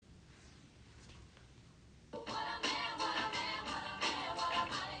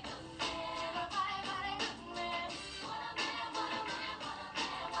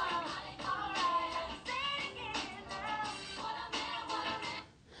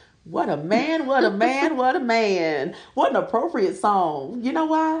What a man, what a man, what a man. What an appropriate song. You know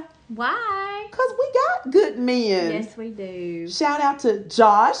why? Why? Because we got good men. Yes, we do. Shout out to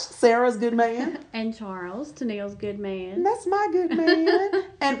Josh, Sarah's good man. And Charles, Tennille's good man. That's my good man.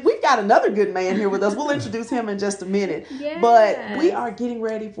 And we've got another good man here with us. We'll introduce him in just a minute. Yes. But we are getting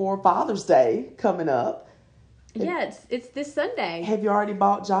ready for Father's Day coming up. Yeah, it's this Sunday. Have you already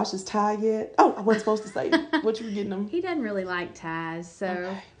bought Josh's tie yet? Oh, I wasn't supposed to say what you were getting him. He doesn't really like ties, so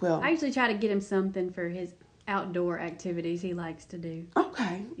Okay, well. I usually try to get him something for his outdoor activities he likes to do.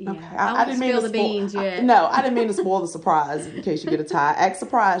 Okay. Yeah. Okay. I won't spill the spoil beans yet. No, I didn't mean to spoil the surprise in case you get a tie. Act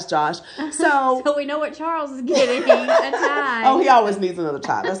surprised, Josh. So we know what Charles is getting, a tie. Oh, he always needs another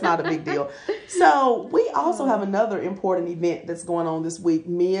tie. That's not a big deal. So we also have another important event that's going on this week,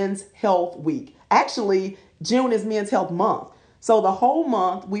 Men's Health Week. Actually, June is Men's Health Month. So the whole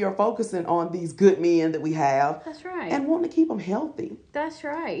month we are focusing on these good men that we have. That's right. And wanting to keep them healthy. That's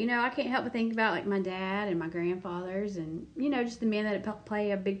right. You know, I can't help but think about like my dad and my grandfathers and, you know, just the men that play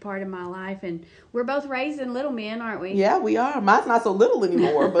a big part in my life. And we're both raising little men, aren't we? Yeah, we are. Mine's not so little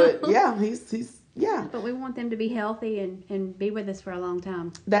anymore, but yeah, he's yeah. But we want them to be healthy and be with us for a long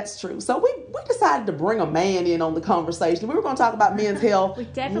time. That's true. So we decided to bring a man in on the conversation. We were going to talk about men's health. We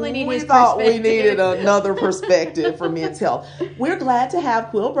definitely need his thought we perspective. needed another perspective for men's health. We're glad to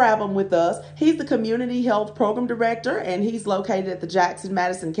have Quill Brabham with us. He's the Community Health Program Director, and he's located at the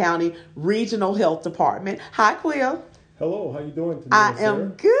Jackson-Madison County Regional Health Department. Hi, Quill. Hello, how you doing today? I Sarah? am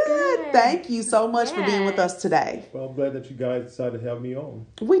good. Thank you so much for being with us today. Well, I'm glad that you guys decided to have me on.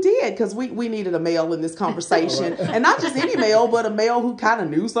 We did, because we needed a male in this conversation. Right. And not just any male, but a male who kind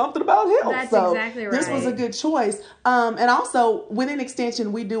of knew something about health. That's so exactly right. This was a good choice. And also, within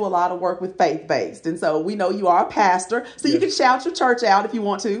Extension, we do a lot of work with faith-based. And so we know you are a pastor, so you Yes. can shout your church out if you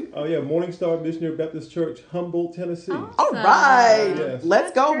want to. Oh, yeah, Morning Star Missionary Baptist Church, Humboldt, Tennessee. Oh. All right. Yes.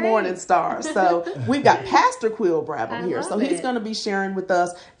 Let's That's go, great. Morning Star. So we've got Pastor Quill Brabham I here. love So he's it. going to be sharing with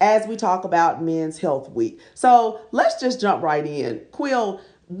us as we talk about Men's Health Week. So let's just jump right in. Quill,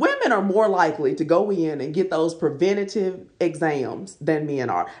 women are more likely to go in and get those preventative exams than men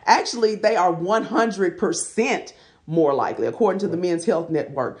are. Actually, they are 100% more likely, according to the Men's Health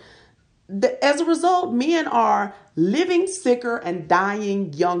Network. As a result, men are living sicker and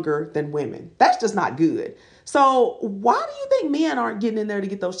dying younger than women. That's just not good. So why do you think men aren't getting in there to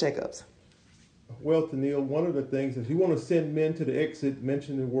get those checkups? Well, Tennille, one of the things is you want to send men to the exit,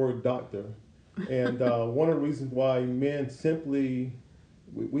 mention the word doctor. And one of the reasons why men simply,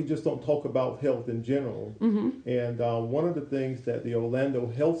 we just don't talk about health in general. Mm-hmm. And one of the things that the Orlando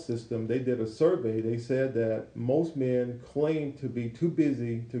Health System, they did a survey. They said that most men claim to be too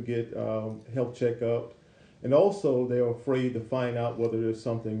busy to get health checkups. And also they're afraid to find out whether there's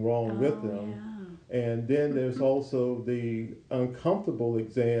something wrong with them. Yeah. And then there's also the uncomfortable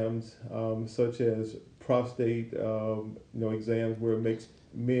exams, such as prostate, exams where it makes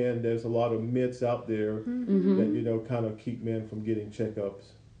men, there's a lot of myths out there Mm-hmm. that, kind of keep men from getting checkups.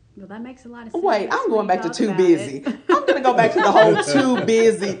 Well, that makes a lot of sense. Wait, I'm when going you back to talk too about busy. it. I'm going to go back to the whole too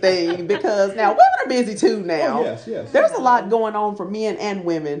busy thing because now women are busy too now. Oh, yes. There's a lot going on for men and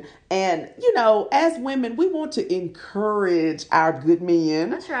women. And, as women, we want to encourage our good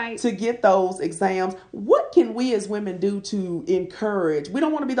men That's right. to get those exams. What can we as women do to encourage? We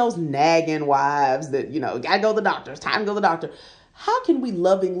don't want to be those nagging wives that, got to go to the doctor. It's time to go to the doctor. How can we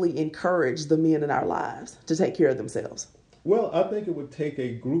lovingly encourage the men in our lives to take care of themselves? Well, I think it would take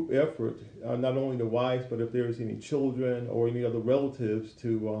a group effort, not only the wives, but if there's any children or any other relatives,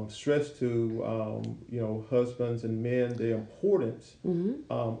 to stress to husbands and men the importance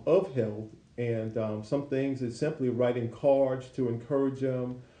of health. And some things is simply writing cards to encourage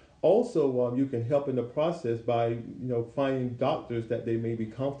them. Also, you can help in the process by finding doctors that they may be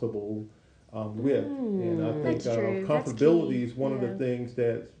comfortable with. And I think That's true. That's comfortability key. is one of the things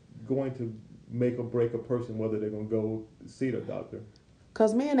that's going to make or break a person whether they're going to go see the doctor.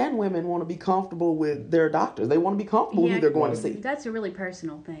 Because men and women want to be comfortable with their doctors. They want to be comfortable who they're going to see. That's a really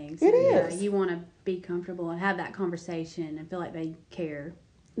personal thing. It is. You want to be comfortable and have that conversation and feel like they care.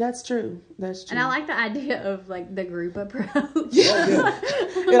 That's true. That's true. And I like the idea of like the group approach.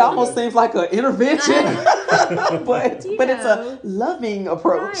 It almost seems like an intervention, but it's a loving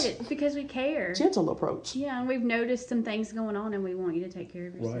approach, Right, it's because we care. gentle approach. Yeah, and we've noticed some things going on and we want you to take care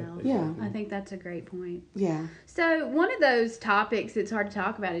of yourself. Right. Yeah. I think that's a great point. Yeah. So one of those topics that's hard to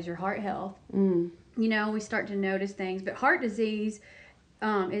talk about is your heart health. Mm. We start to notice things, but heart disease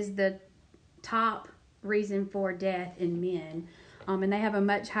is the top reason for death in men. And they have a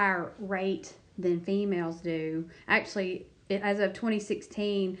much higher rate than females do. Actually, as of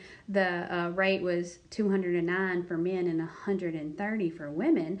 2016, the rate was 209 for men and 130 for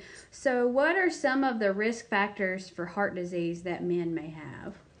women. So, what are some of the risk factors for heart disease that men may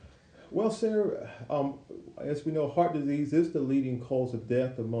have? Well, Sarah, as we know, heart disease is the leading cause of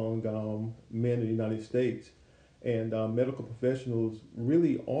death among men in the United States. And medical professionals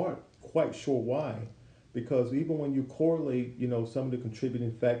really aren't quite sure why. Because even when you correlate, some of the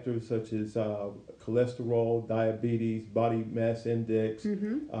contributing factors such as cholesterol, diabetes, body mass index,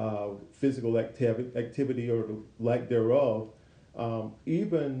 physical activity or the lack thereof,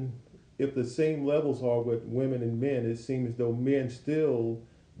 even if the same levels are with women and men, it seems as though men still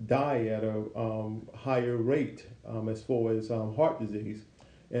die at a higher rate as far as heart disease.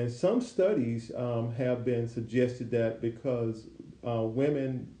 And some studies have been suggested that because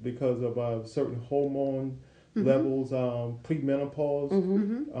women, because of certain hormone levels, premenopause,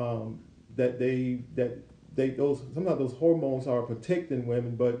 that sometimes those hormones are protecting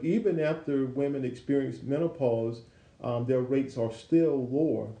women. But even after women experience menopause, their rates are still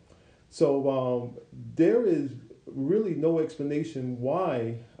lower. So there is really no explanation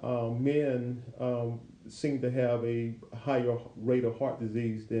why men seem to have a higher rate of heart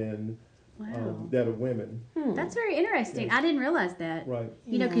disease than that of women. That's very interesting. Yes. I didn't realize that. Right.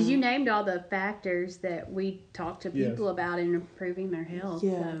 Because you named all the factors that we talk to people Yes. about in improving their health.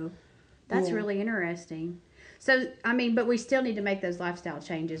 Yeah. So that's Yeah. really interesting. So, but we still need to make those lifestyle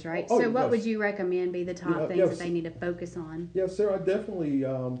changes, right? Oh, So what yes. would you recommend be the top things yes. that they need to focus on? Yes, sir. I definitely,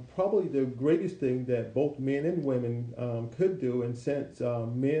 probably the greatest thing that both men and women could do, and since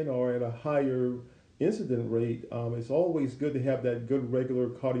men are at a higher incident rate, it's always good to have that good regular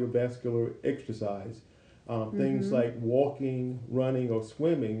cardiovascular exercise. Things like walking, running, or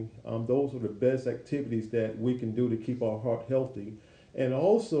swimming, those are the best activities that we can do to keep our heart healthy. And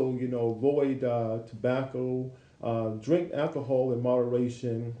also, avoid tobacco, drink alcohol in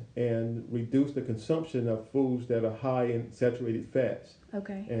moderation, and reduce the consumption of foods that are high in saturated fats.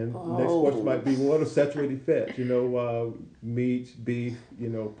 Okay. And the next question might be, what are saturated fats? Meats, beef,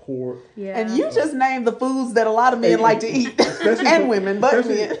 pork. Yeah. And you just named the foods that a lot of men like to eat, and women, but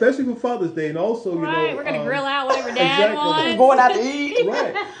men. Especially for Father's Day, and also, Right, we're going to grill out whatever dad exactly. wants. Going out to eat.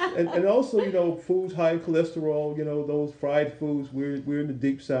 Right, and also, foods high in cholesterol, those fried foods. We're in the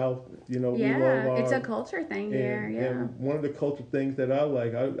deep South, we love it's a culture thing here. Yeah. And one of the cultural things that I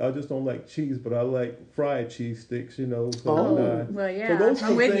like, I just don't like cheese, but I like fried cheese sticks, So, Well, yeah, so those I'm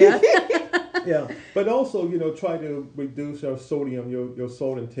two with things- you. Yeah, but also, try to reduce our sodium, your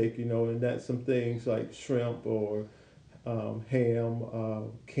salt intake, and that's some things like shrimp or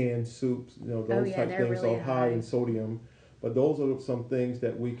ham, canned soups, those type they're things really are high high. in sodium. But those are some things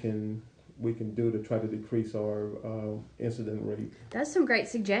that we can do to try to decrease our incident rate. That's some great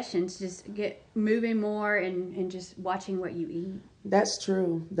suggestions. Just get moving more and just watching what you eat. That's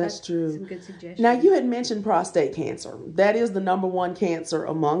true. That's true. Some good suggestions. Now, you had mentioned prostate cancer. That is the number one cancer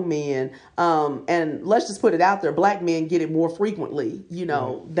among men. And let's just put it out there. Black men get it more frequently,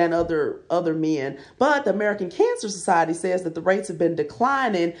 than other men. But the American Cancer Society says that the rates have been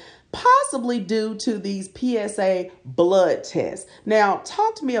declining, possibly due to these PSA blood tests. Now,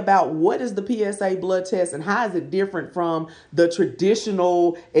 talk to me about what is the PSA blood test and how is it different from the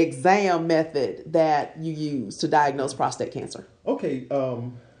traditional exam method that you use to diagnose prostate cancer? Okay,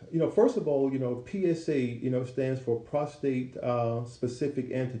 first of all, PSA, stands for prostate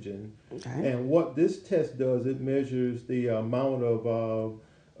specific antigen. Okay. And what this test does, it measures the amount of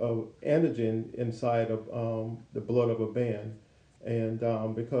antigen inside of the blood of a man. And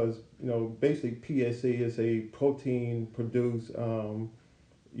because, basically PSA is a protein produced,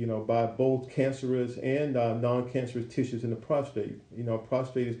 by both cancerous and non-cancerous tissues in the prostate.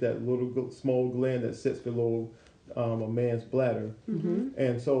 Prostate is that little small gland that sits below a man's bladder.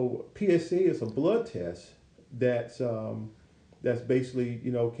 And so PSA is a blood test that's basically,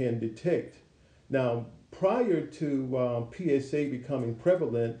 can detect. Now, prior to PSA becoming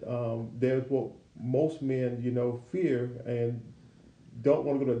prevalent, there's what most men, fear and don't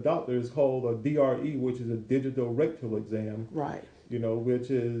want to go to the doctor. It's called a DRE, which is a digital rectal exam. Right. Which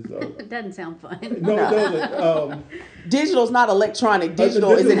is... It doesn't sound fun. No, it doesn't. Digital's not electronic.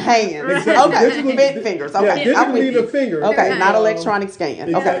 Digital is in hands. Exactly. Okay. Digital- Fingers. Yeah, Okay. I'm with digitally you. the finger. Okay. Not Um, electronic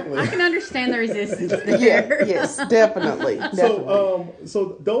scan. Okay. Exactly. I can understand the resistance Yeah. there. Yes. Definitely. Definitely.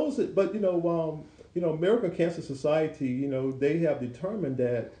 So those, but American Cancer Society, they have determined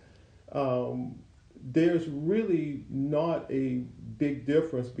that there's really not a big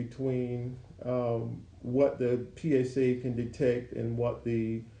difference between what the PSA can detect and what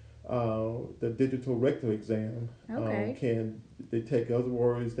the digital rectal exam Okay. can detect. In other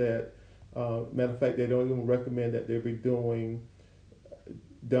words, that Matter of fact, they don't even recommend that they be done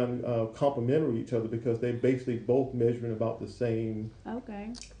complementary each other because they basically both measuring about the same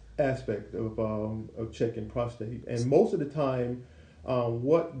Okay. aspect of checking prostate. And most of the time,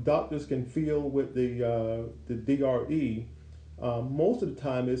 what doctors can feel with the DRE, most of the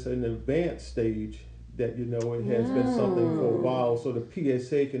time it's an advanced stage that it has been something for a while, so the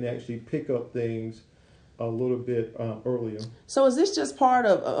PSA can actually pick up things a little bit earlier. So is this just part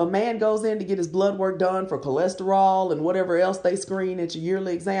of a man goes in to get his blood work done for cholesterol and whatever else they screen at your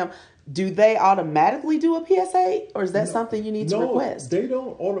yearly exam? Do they automatically do a PSA, or is that something you need to request? They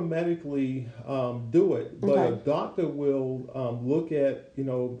don't automatically do it, but Okay. a doctor will look at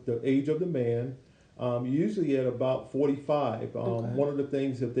the age of the man. Usually at about 45. One of the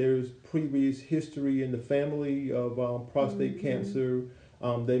things, if there's previous history in the family of prostate cancer,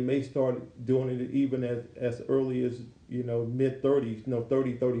 they may start doing it even as early as mid 30s,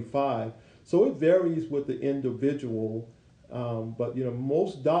 30, 35. So it varies with the individual. But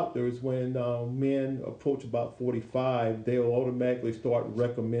most doctors, when men approach about 45, they'll automatically start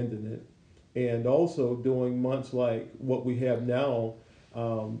recommending it. And also during months like what we have now,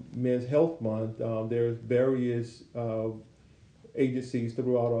 Men's Health Month, there's various agencies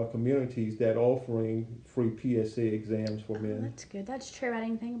throughout our communities that offering free PSA exams for men. That's good. That's true. I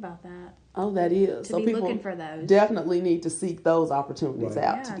didn't think about that. Oh, that is. To be looking for those. Definitely need to seek those opportunities Right.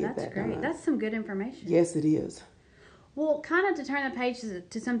 out to Yeah, get that's that great. done. That's some good information. Yes, it is. Well, kind of to turn the page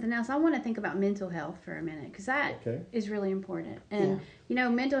to something else, I want to think about mental health for a minute because that is Okay. really important. And,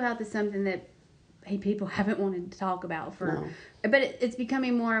 mental health is something that people haven't wanted to talk about but it's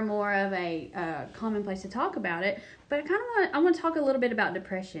becoming more and more of a commonplace to talk about it. But I want to talk a little bit about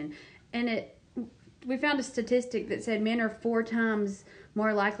depression. And we found a statistic that said men are 4 times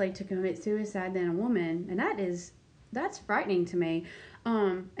more likely to commit suicide than a woman. And that's frightening to me.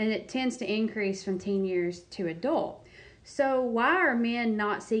 And it tends to increase from teen years to adult. So why are men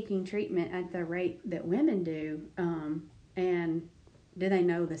not seeking treatment at the rate that women do? And do they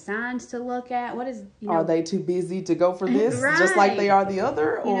know the signs to look at? What is Are they too busy to go for this, Right. just like they are the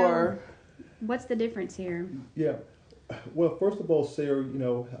other, or? What's the difference here? Yeah. Well, first of all, Sarah,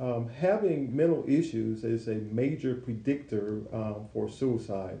 having mental issues is a major predictor for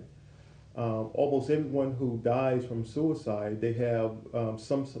suicide. Almost everyone who dies from suicide, they have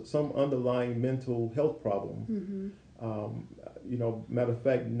some underlying mental health problem. Matter of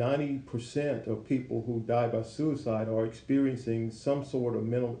fact, 90% of people who die by suicide are experiencing some sort of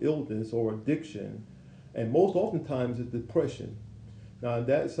mental illness or addiction, and most oftentimes it's depression. Now,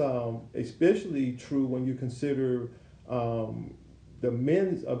 that's especially true when you consider the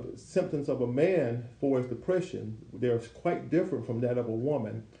men's symptoms of a man for his depression. They're quite different from that of a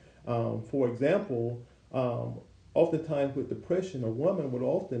woman. For example, oftentimes with depression, a woman would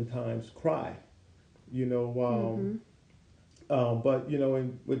oftentimes cry. But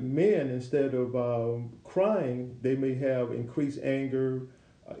with men, instead of crying, they may have increased anger,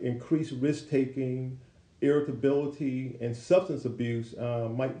 increased risk taking, irritability, and substance abuse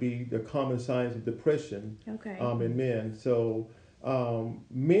might be the common signs of depression in men. So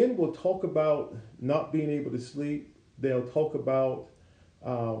men will talk about not being able to sleep. They'll talk about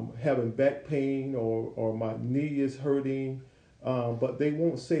having back pain or my knee is hurting, but they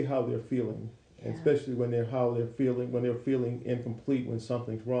won't say how they're feeling. Yeah. Especially when they're feeling incomplete when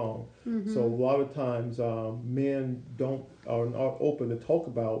something's wrong. So a lot of times men are not open to talk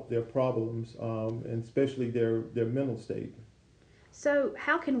about their problems, and especially their mental state. So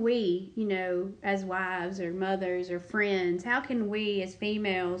how can we, as wives or mothers or friends, how can we as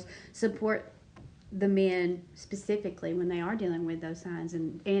females support the men specifically when they are dealing with those signs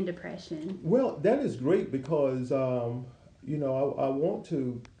and depression? Well, that is great because I want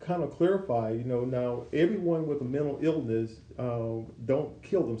to kind of clarify, now everyone with a mental illness don't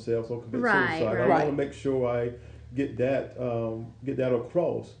kill themselves or commit suicide. I want to make sure I get that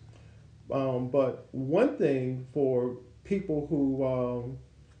across. But one thing for people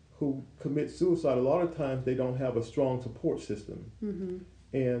who commit suicide, a lot of times they don't have a strong support system.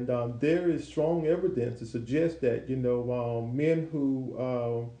 And there is strong evidence to suggest that men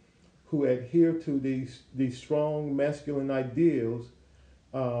who adhere to these strong masculine ideals,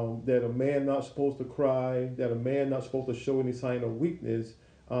 that a man not supposed to cry, that a man not supposed to show any sign of weakness,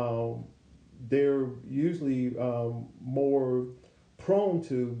 they're usually more prone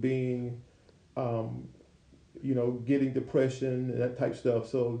to being, getting depression and that type of stuff.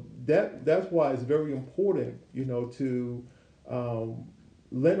 So that's why it's very important, to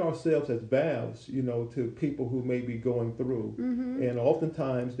lend ourselves as valves, to people who may be going through. And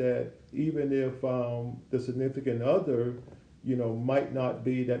oftentimes that even if the significant other might not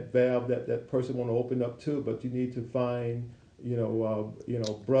be that valve that person want to open up to, but you need to find,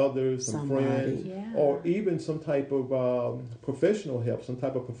 brothers, some Somebody. friends, Yeah. or even some type of professional help, some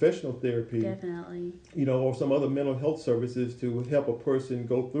type of professional therapy, Definitely. or some other mental health services to help a person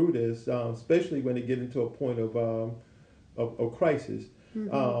go through this, especially when they get into a point of crisis.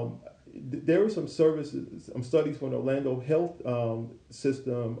 There were some services, some studies from the Orlando Health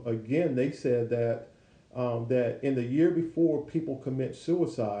System. Again, they said that in the year before people commit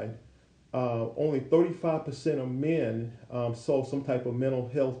suicide, only 35% of men saw some type of mental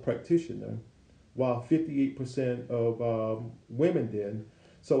health practitioner, while 58% of women did.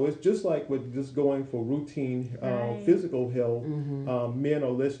 So it's just like with just going for routine Right. physical health, men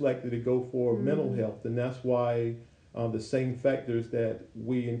are less likely to go for mental health, and that's why the same factors that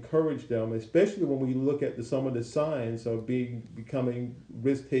we encourage them, especially when we look at some of the signs of becoming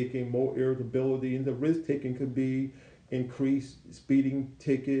risk-taking, more irritability, and the risk-taking could be increased speeding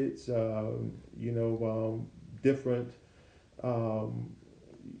tickets, different,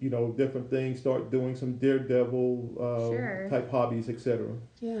 different things, start doing some daredevil Sure. type hobbies, etc.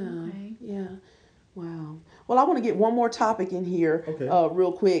 Yeah. Okay. Yeah. Wow. Well, I want to get one more topic in here Okay.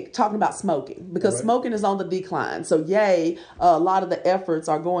 real quick, talking about smoking, because All right. smoking is on the decline. So, yay, a lot of the efforts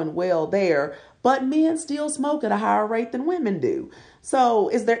are going well there, but men still smoke at a higher rate than women do. So,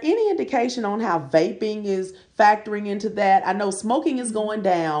 is there any indication on how vaping is factoring into that? I know smoking is going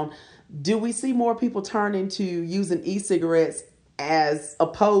down. Do we see more people turn into using e-cigarettes as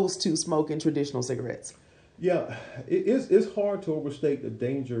opposed to smoking traditional cigarettes? Yeah, it's hard to overstate the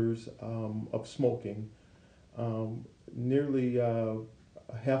dangers of smoking. Nearly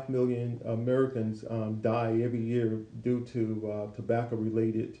 500,000 Americans die every year due to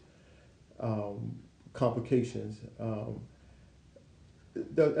tobacco-related complications.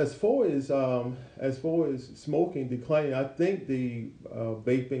 As far as smoking declining, I think the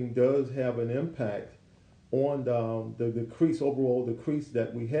vaping does have an impact on the overall decrease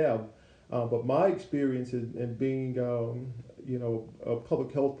that we have. But my experience in being, a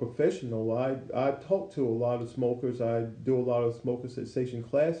public health professional, I talk to a lot of smokers. I do a lot of smoker cessation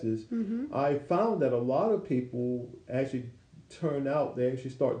classes. I found that a lot of people actually they actually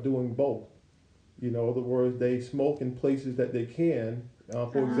start doing both. In other words, they smoke in places that they can.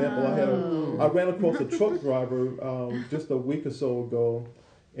 For example, I ran across a truck driver just a week or so ago,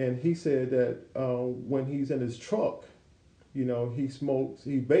 and he said that when he's in his truck, he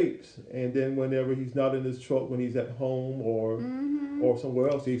vapes, and then whenever he's not in his truck, when he's at home or somewhere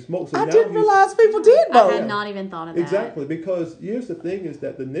else, he smokes. So I now didn't realize people did I both. had not even thought of that. Exactly, because here's the thing: is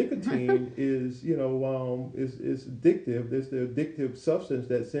that the nicotine is addictive. It's the addictive substance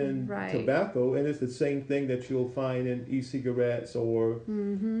that's in Right. tobacco, and it's the same thing that you'll find in e-cigarettes or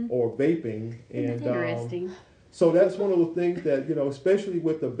vaping. That's interesting. So that's one of the things that, especially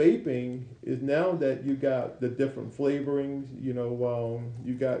with the vaping, is now that you got the different flavorings, you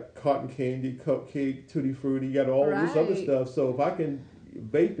got cotton candy, cupcake, tutti frutti, you got all this other Right. stuff. So if I can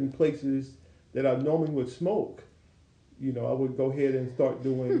vape in places that I normally would smoke, I would go ahead and start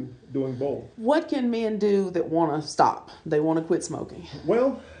doing both. What can men do that want to stop? They want to quit smoking.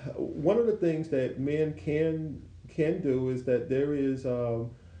 Well, one of the things that men can do is that there is a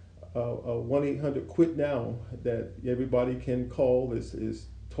 1-800-QUIT-NOW that everybody can call. Is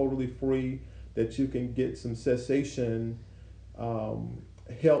totally free, that you can get some cessation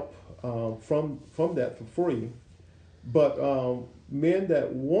help from that for free. But men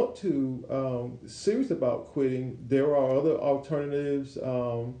that want to serious about quitting, there are other alternatives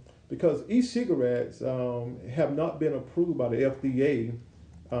because e-cigarettes have not been approved by the FDA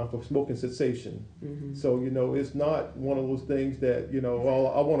for smoking cessation. So, it's not one of those things that,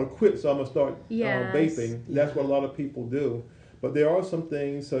 I want to quit, so I'm going to start Yes. vaping. That's what a lot of people do. But there are some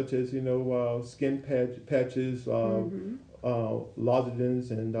things such as, skin patches,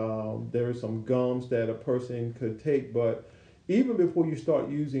 lozenges, and there are some gums that a person could take. But even before you start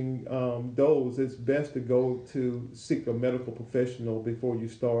using those, it's best to go to seek a medical professional before you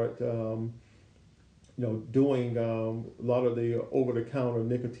start doing a lot of the over-the-counter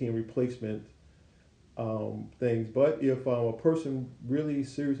nicotine replacement things. But if a person really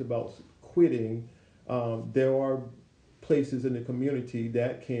serious about quitting, there are places in the community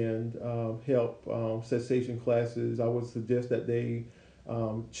that can help. Cessation classes, I would suggest that they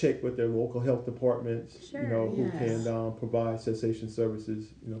check with their local health departments, Sure. who Yes. can provide cessation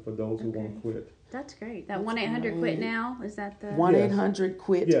services, for those who want Okay. to quit. That's great. That 1-800-QUIT-NOW, is that the...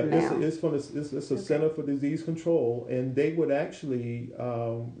 1-800-QUIT Yeah, now. it's a Center for Disease Control, and they would actually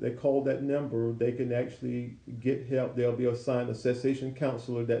they call that number. They can actually get help. They'll be assigned a cessation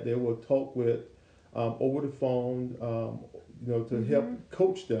counselor that they will talk with over the phone. to help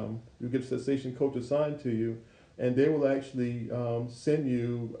coach them. You get a cessation coach assigned to you, and they will actually send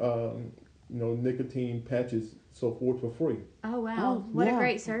you nicotine patches, so forth, for free. Oh, wow. What a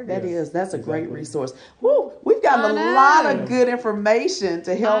great service. That Yes, is. That's a great exactly. resource. Woo, we've gotten I a know. lot of good information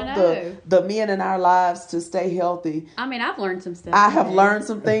to help I know. the men in our lives to stay healthy. I mean, I've learned some stuff. I have today. learned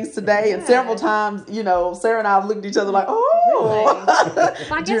some things today, and Yeah. several times, Sarah and I have looked at each other like, oh. Well,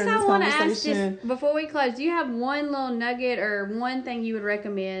 I guess During I this want to ask conversation. just before we close, do you have one little nugget or one thing you would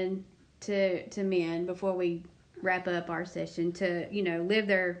recommend to men before we wrap up our session to, live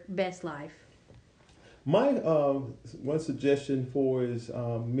their best life? My one suggestion for is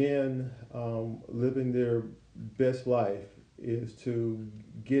men living their best life is to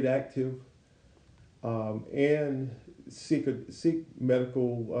get active and seek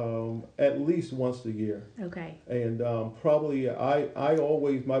medical at least once a year. Okay. And probably I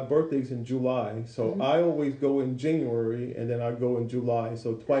always, my birthday's in July, so I always go in January and then I go in July,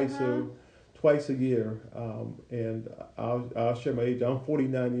 so twice a year. And I'll share my age. I'm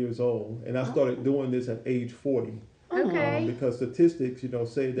 49 years old, and I started doing this at age 40. Okay. Because statistics,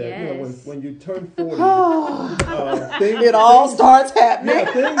 say that Yes. when you turn 40, things, It all starts happening.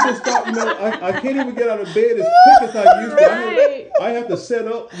 yeah, things just start. I can't even get out of bed as quick as I used to. Right. I have to set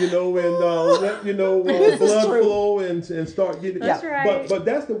up, and let This is blood true. flow and start getting. That's right. But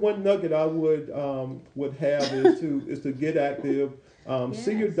that's the one nugget I would have is to get active,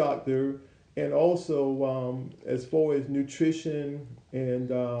 see your Yes. doctor, and also as far as nutrition and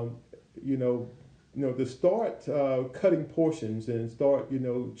to start cutting portions and start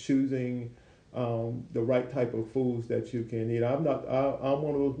choosing the right type of foods that you can eat. I'm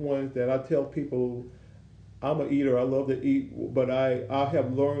one of those ones that I tell people I'm an eater. I love to eat, but I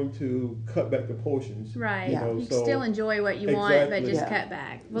have learned to cut back the portions. Right. Yeah. You still enjoy what you want, but Exactly. just Yeah. cut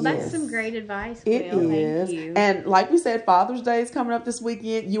back. Well, that's Yes. some great advice, It Will. is. Thank you. And like we said, Father's Day is coming up this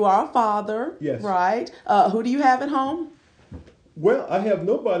weekend. You are a father. Yes. Right? Who do you have at home? Well, I have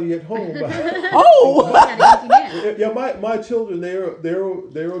nobody at home. But Oh! You got an empty nest. yeah, my children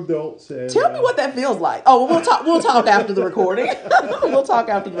they're adults. And, Tell me what that feels like. Oh, well, we'll talk after the recording. We'll talk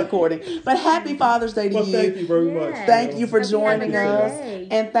after the recording. But happy Father's Day to Well, you. thank you very much. Yes. Thank you for Hope you have a joining great us. day.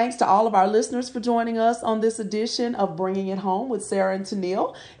 And thanks to all of our listeners for joining us on this edition of Bringing It Home with Sarah and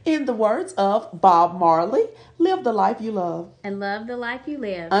Tennille. In the words of Bob Marley, live the life you love. And love the life you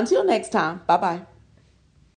live. Until next time, bye-bye.